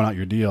 Just throwing out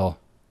your deal,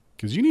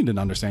 because you need to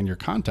understand your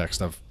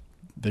context of,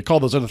 they call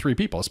those other three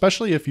people,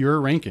 especially if your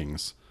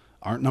rankings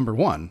aren't number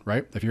one,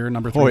 right? If you're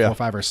number 3, 4,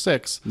 5, or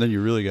 6, then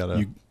you really got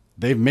to.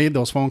 They've made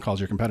those phone calls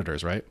your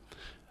competitors, right?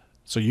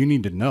 So you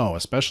need to know,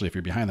 especially if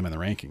you're behind them in the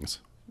rankings,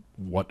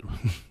 what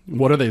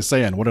are they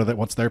saying?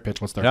 What's their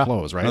pitch? What's their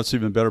close, right? That's an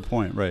even better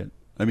point, right?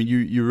 I mean,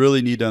 you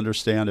really need to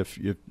understand, if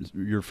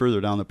you're further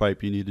down the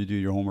pipe, you need to do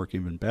your homework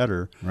even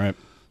better. Right.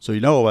 So, you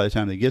know, by the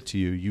time they get to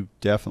you, you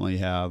definitely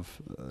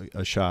have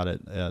a shot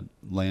at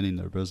landing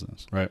their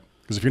business. Right.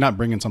 Because if you're not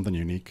bringing something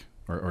unique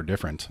or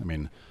different, I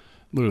mean,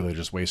 literally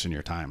just wasting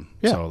your time.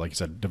 Yeah. So, like you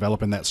said,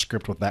 developing that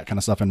script with that kind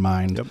of stuff in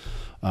mind. Yep.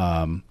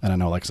 And I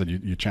know, like I said,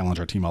 you challenge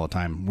our team all the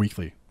time,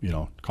 weekly, you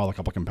know, call a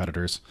couple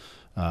competitors,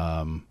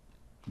 and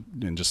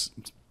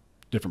just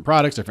different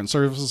products, different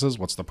services.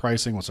 What's the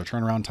pricing? What's the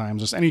turnaround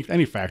times? Just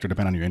any factor,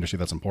 depending on your industry,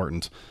 that's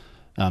important.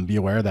 Be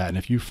aware of that. And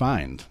if you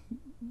find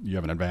you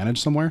have an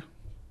advantage somewhere,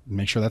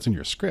 make sure that's in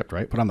your script,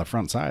 right? Put on the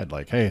front side,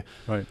 like, hey,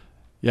 right,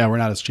 yeah, we're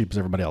not as cheap as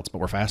everybody else, but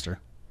we're faster,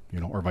 you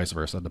know, or vice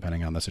versa,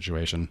 depending on the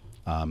situation,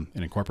 and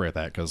incorporate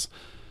that. Because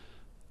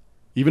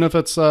even if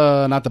it's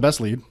not the best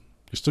lead,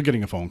 you're still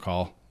getting a phone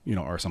call, you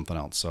know, or something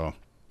else. So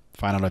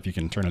find out if you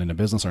can turn it into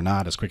business or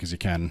not as quick as you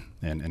can,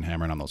 and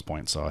hammering on those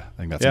points. So I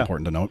think that's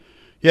important to note.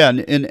 Yeah,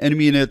 and I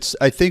mean,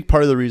 I think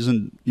part of the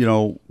reason, you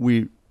know,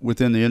 we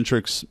within the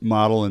Intrix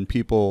model and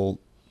people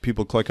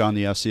click on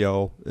the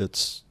SEO,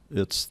 it's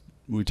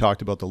we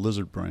talked about the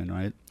lizard brain,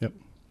 right? Yep.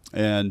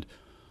 And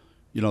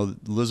you know,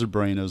 the lizard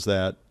brain is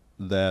that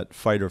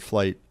fight or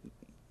flight.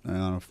 I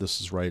don't know if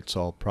this is right,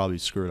 so I'll probably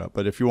screw it up.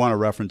 But if you want to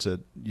reference it,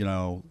 you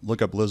know,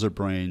 look up lizard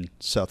brain,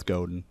 Seth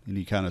Godin, and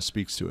he kind of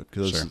speaks to it,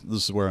 because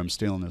this is where I'm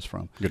stealing this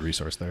from. Good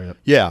resource there. Yep.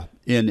 Yeah,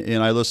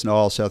 and I listen to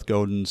all Seth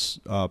Godin's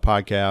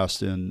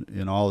podcast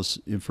and all his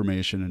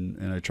information,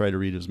 and I try to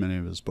read as many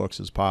of his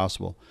books as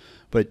possible.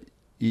 But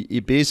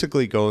it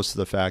basically goes to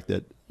the fact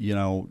that, you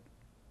know,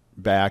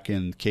 back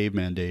in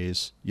caveman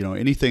days, you know,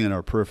 anything in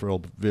our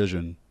peripheral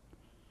vision,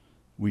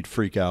 we'd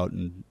freak out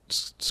and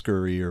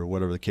scurry or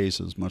whatever the case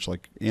is, much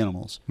like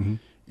animals. Mm-hmm.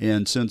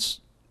 And since,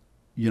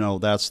 you know,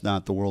 that's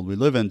not the world we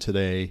live in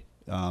today,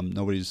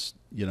 nobody's,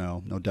 you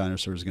know, no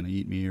dinosaur is going to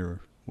eat me or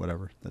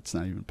whatever. That's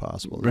not even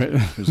possible. Right.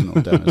 There's no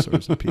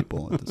dinosaurs and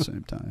people at the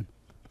same time.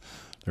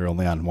 They're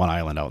only on one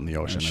island out in the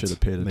ocean. I should have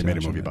paid attention. They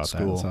made a movie about that.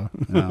 So,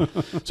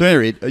 yeah. So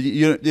anyway,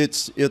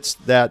 it's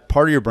that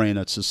part of your brain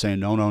that's just saying,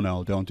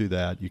 no, don't do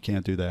that. You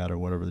can't do that, or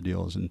whatever the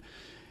deal is. And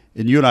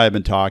you and I have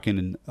been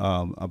talking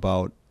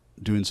about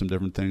doing some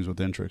different things with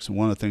Intrix. And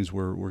one of the things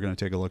we're going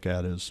to take a look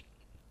at is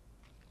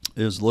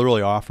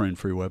literally offering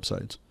free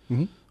websites.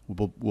 Mm-hmm.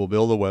 We'll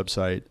build a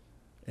website,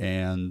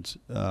 and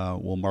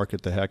we'll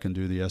market the heck and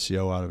do the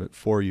SEO out of it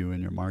for you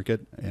in your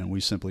market, and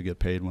we simply get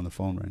paid when the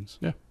phone rings.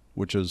 Yeah.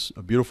 Which is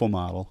a beautiful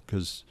model,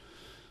 because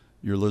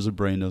your lizard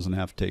brain doesn't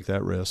have to take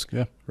that risk.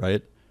 Yeah.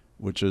 Right?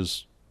 Which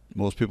is,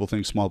 most people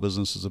think small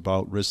business is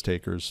about risk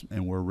takers,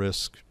 and we're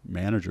risk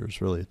managers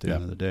really at the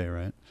end of the day,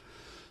 right?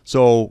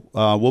 So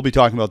we'll be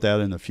talking about that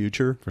in the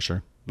future. For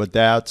sure. But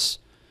that's,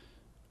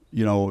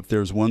 if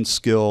there's one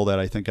skill that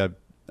I think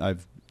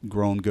I've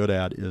grown good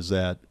at is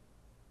that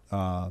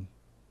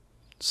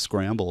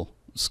scramble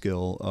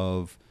skill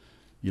of,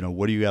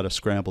 what do you got to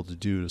scramble to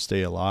do to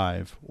stay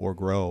alive or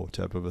grow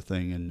type of a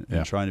thing,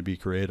 and trying to be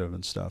creative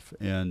and stuff.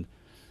 And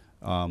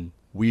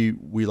we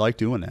like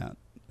doing that.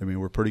 I mean,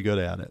 we're pretty good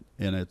at it.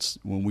 And it's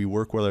when we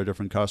work with our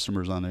different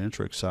customers on the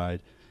Intrix side,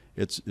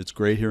 it's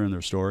great hearing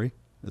their story.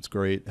 It's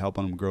great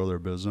helping them grow their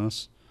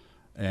business.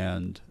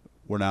 And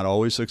we're not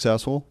always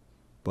successful,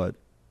 but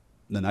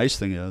the nice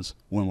thing is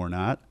when we're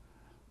not,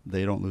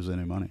 they don't lose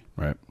any money.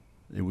 Right.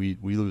 We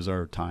lose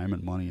our time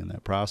and money in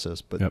that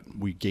process, but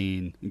we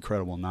gain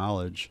incredible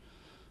knowledge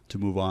to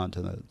move on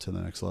to the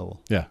next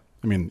level. Yeah.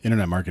 I mean,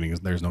 internet marketing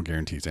there's no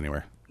guarantees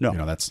anywhere. No.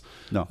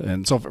 No.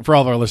 And so for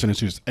all of our listeners,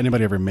 who's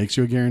anybody ever makes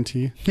you a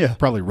guarantee,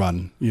 probably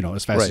run,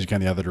 as fast as you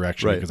can the other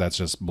direction, because that's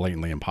just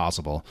blatantly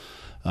impossible.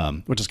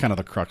 Which is kind of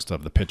the crux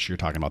of the pitch you're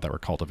talking about that we're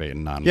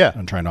cultivating on,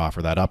 and trying to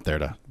offer that up there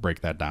to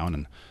break that down.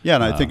 And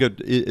I think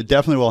it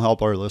definitely will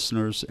help our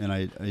listeners,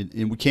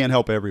 and we can't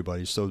help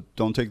everybody. So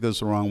don't take this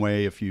the wrong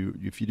way. If you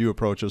do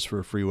approach us for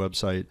a free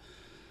website,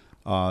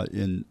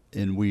 and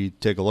we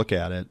take a look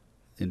at it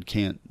and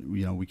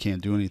we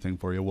can't do anything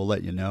for you, we'll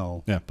let you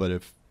know. Yeah. But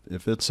if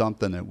it's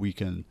something that we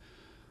can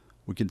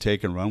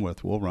take and run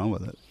with, we'll run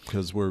with it,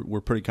 because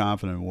we're pretty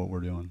confident in what we're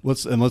doing.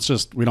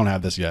 We don't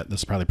have this yet. This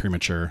is probably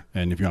premature.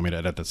 And if you want me to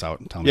edit this out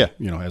and tell me,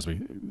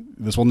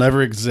 this will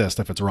never exist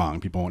if it's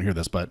wrong. People won't hear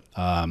this, but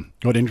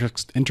go to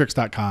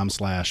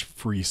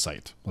Intrix.com/free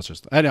site.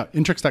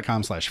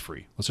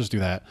 Intrix.com/free. Let's just do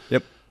that.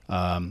 Yep.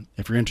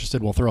 If you're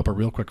interested, we'll throw up a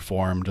real quick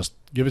form. Just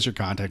give us your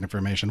contact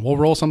information. We'll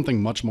roll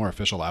something much more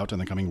official out in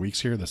the coming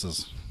weeks here. This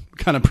is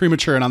kind of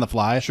premature and on the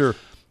fly. Sure.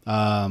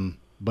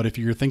 But if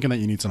you're thinking that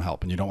you need some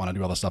help and you don't want to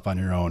do all this stuff on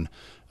your own,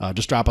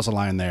 just drop us a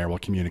line there. We'll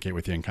communicate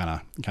with you and kind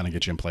of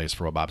get you in place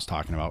for what Bob's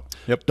talking about.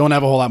 Yep. Don't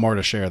have a whole lot more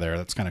to share there.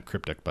 That's kind of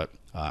cryptic, but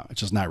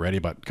it's just not ready.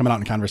 But coming out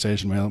in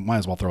conversation, we might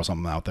as well throw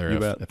something out there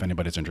if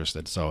anybody's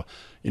interested. So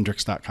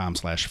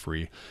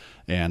Intrix.com/free.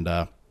 And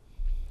I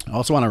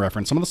also want to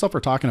reference some of the stuff we're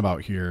talking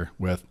about here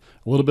with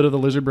a little bit of the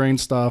lizard brain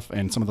stuff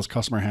and some of this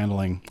customer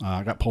handling.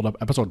 I got pulled up.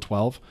 Episode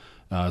 12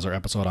 is our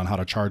episode on how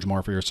to charge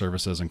more for your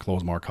services and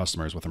close more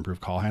customers with improved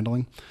call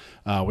handling.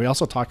 We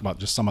also talked about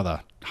just some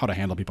of how to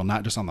handle people,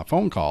 not just on the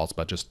phone calls,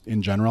 but just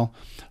in general.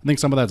 I think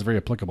some of that's very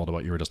applicable to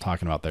what you were just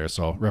talking about there.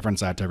 So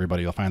reference that to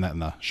everybody. You'll find that in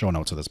the show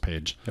notes of this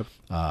page,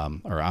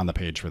 or on the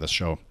page for this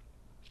show.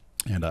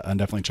 And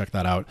definitely check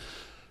that out.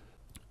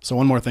 So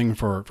one more thing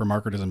for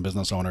marketers and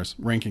business owners,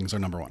 rankings are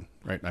number one,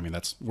 right? I mean,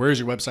 where's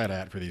your website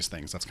at for these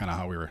things? That's kind of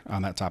how we were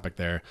on that topic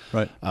there.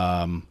 Right.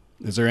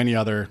 Is there any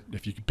other,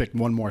 if you could pick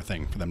one more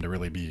thing for them to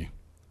really be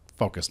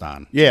focused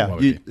on? Yeah,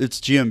 it's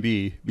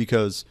GMB,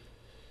 because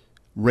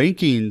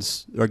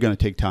rankings are going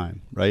to take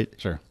time, right?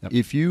 Sure. Yep.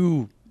 If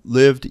you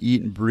lived,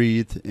 eat, and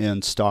breathed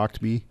and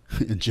stalked me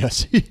and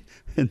Jesse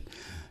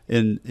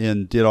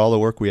and did all the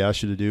work we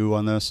asked you to do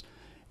on this,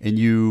 and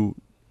you,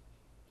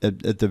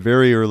 at the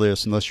very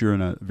earliest, unless you're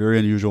in a very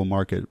unusual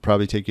market,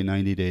 probably take you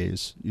 90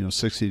 days,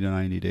 60 to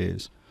 90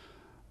 days.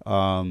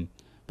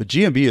 But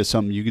GMB is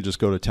something you can just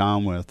go to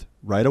town with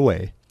right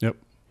away. Yep.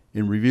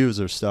 In reviews,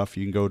 there's stuff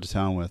you can go to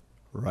town with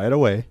right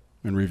away.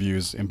 And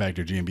reviews impact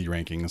your GMB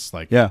rankings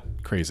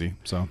crazy.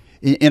 So,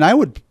 and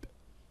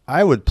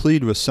I would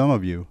plead with some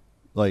of you,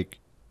 like,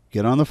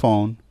 get on the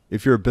phone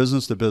if you're a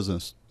business to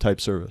business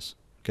type service,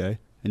 okay,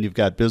 and you've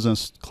got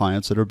business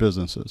clients that are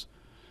businesses,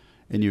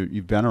 and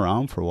you've been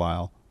around for a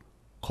while.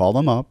 Call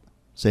them up,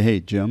 say, hey,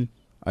 Jim,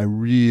 I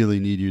really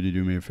need you to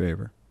do me a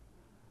favor.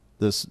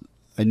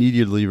 I need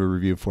you to leave a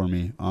review for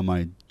me on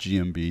my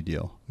GMB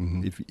deal.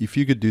 Mm-hmm. If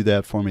you could do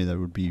that for me, that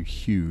would be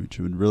huge.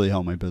 It would really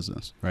help my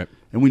business. Right.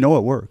 And we know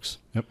it works.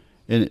 Yep.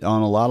 And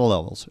on a lot of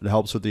levels. It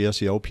helps with the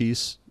SEO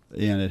piece,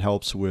 and it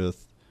helps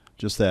with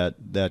just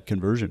that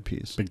conversion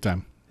piece. Big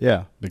time.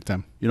 Yeah. Big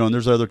time. And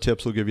there's other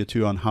tips we'll give you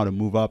too on how to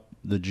move up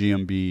the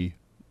GMB,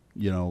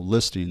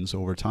 listings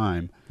over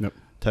time. Yep.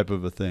 Type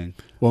of a thing.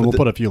 Well, we'll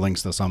put a few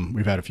links to some.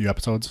 We've had a few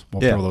episodes.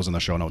 We'll throw those in the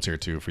show notes here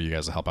too for you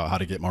guys to help out how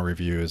to get more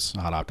reviews,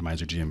 how to optimize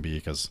your GMB,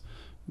 because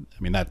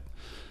I mean that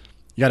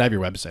you got to have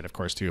your website, of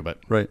course, too. But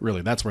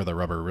really, that's where the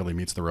rubber really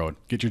meets the road.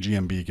 Get your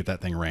GMB, get that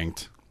thing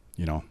ranked.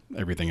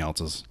 Everything else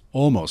is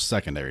almost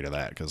secondary to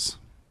that, because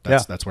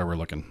that's where we're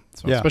looking.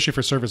 So especially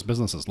for service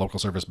businesses, local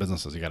service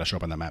businesses, you got to show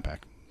up in that map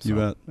pack. So, you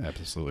bet.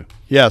 Absolutely.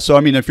 Yeah. So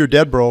I mean, if you're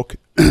dead broke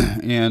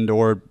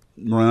or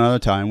run out of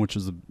time, which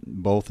is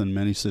both in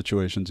many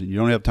situations, and you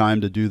don't have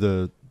time to do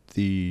the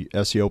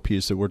SEO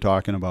piece that we're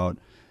talking about,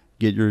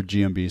 get your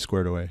GMB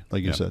squared away.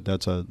 Like you said,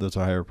 that's a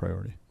higher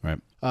priority. Right.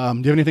 Do you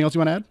have anything else you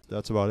want to add?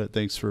 That's about it.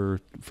 Thanks for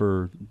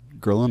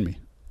grilling me.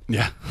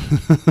 Yeah.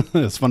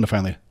 It's fun to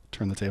finally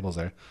turn the tables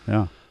there.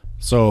 Yeah.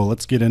 So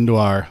let's get into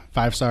our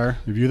 5-star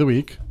review of the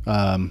week.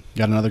 Got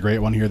another great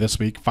one here this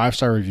week.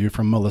 5-star review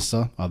from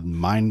Melissa of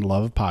Mind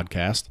Love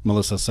Podcast.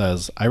 Melissa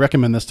says, I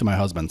recommend this to my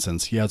husband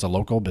since he has a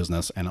local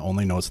business and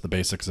only knows the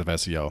basics of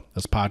SEO.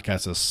 This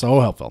podcast is so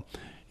helpful.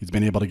 He's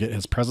been able to get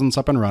his presence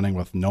up and running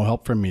with no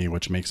help from me,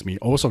 which makes me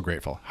oh so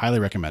grateful. Highly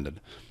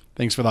recommended.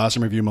 Thanks for the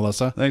awesome review,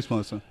 Melissa. Thanks,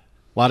 Melissa.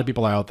 A lot of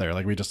people are out there,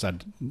 like we just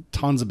said,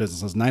 tons of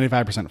businesses,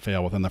 95%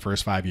 fail within the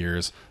first 5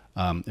 years.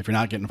 If you're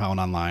not getting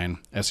found online,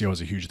 SEO is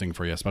a huge thing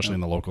for you, especially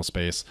in the local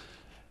space.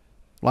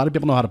 A lot of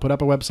people know how to put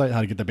up a website, how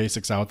to get the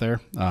basics out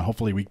there.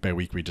 Hopefully week by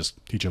week, we just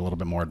teach you a little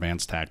bit more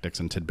advanced tactics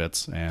and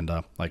tidbits. And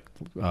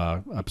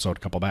episode a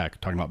couple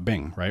back, talking about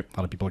Bing, right? A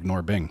lot of people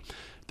ignore Bing.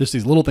 Just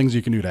these little things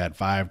you can do to add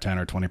 5, 10,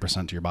 or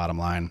 20% to your bottom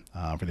line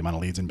for the amount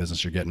of leads and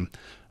business you're getting.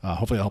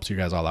 Hopefully that helps you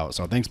guys all out.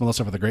 So thanks,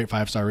 Melissa, for the great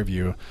 5-star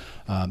review.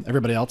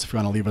 Everybody else, if you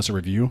want to leave us a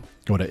review,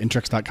 go to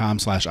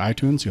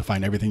intrix.com/iTunes. You'll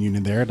find everything you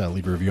need there to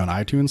leave a review on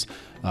iTunes.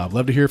 I'd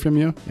love to hear from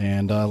you,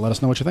 and let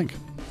us know what you think.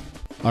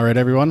 All right,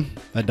 everyone,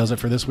 that does it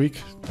for this week.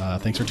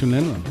 Thanks for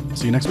tuning in, and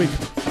see you next week.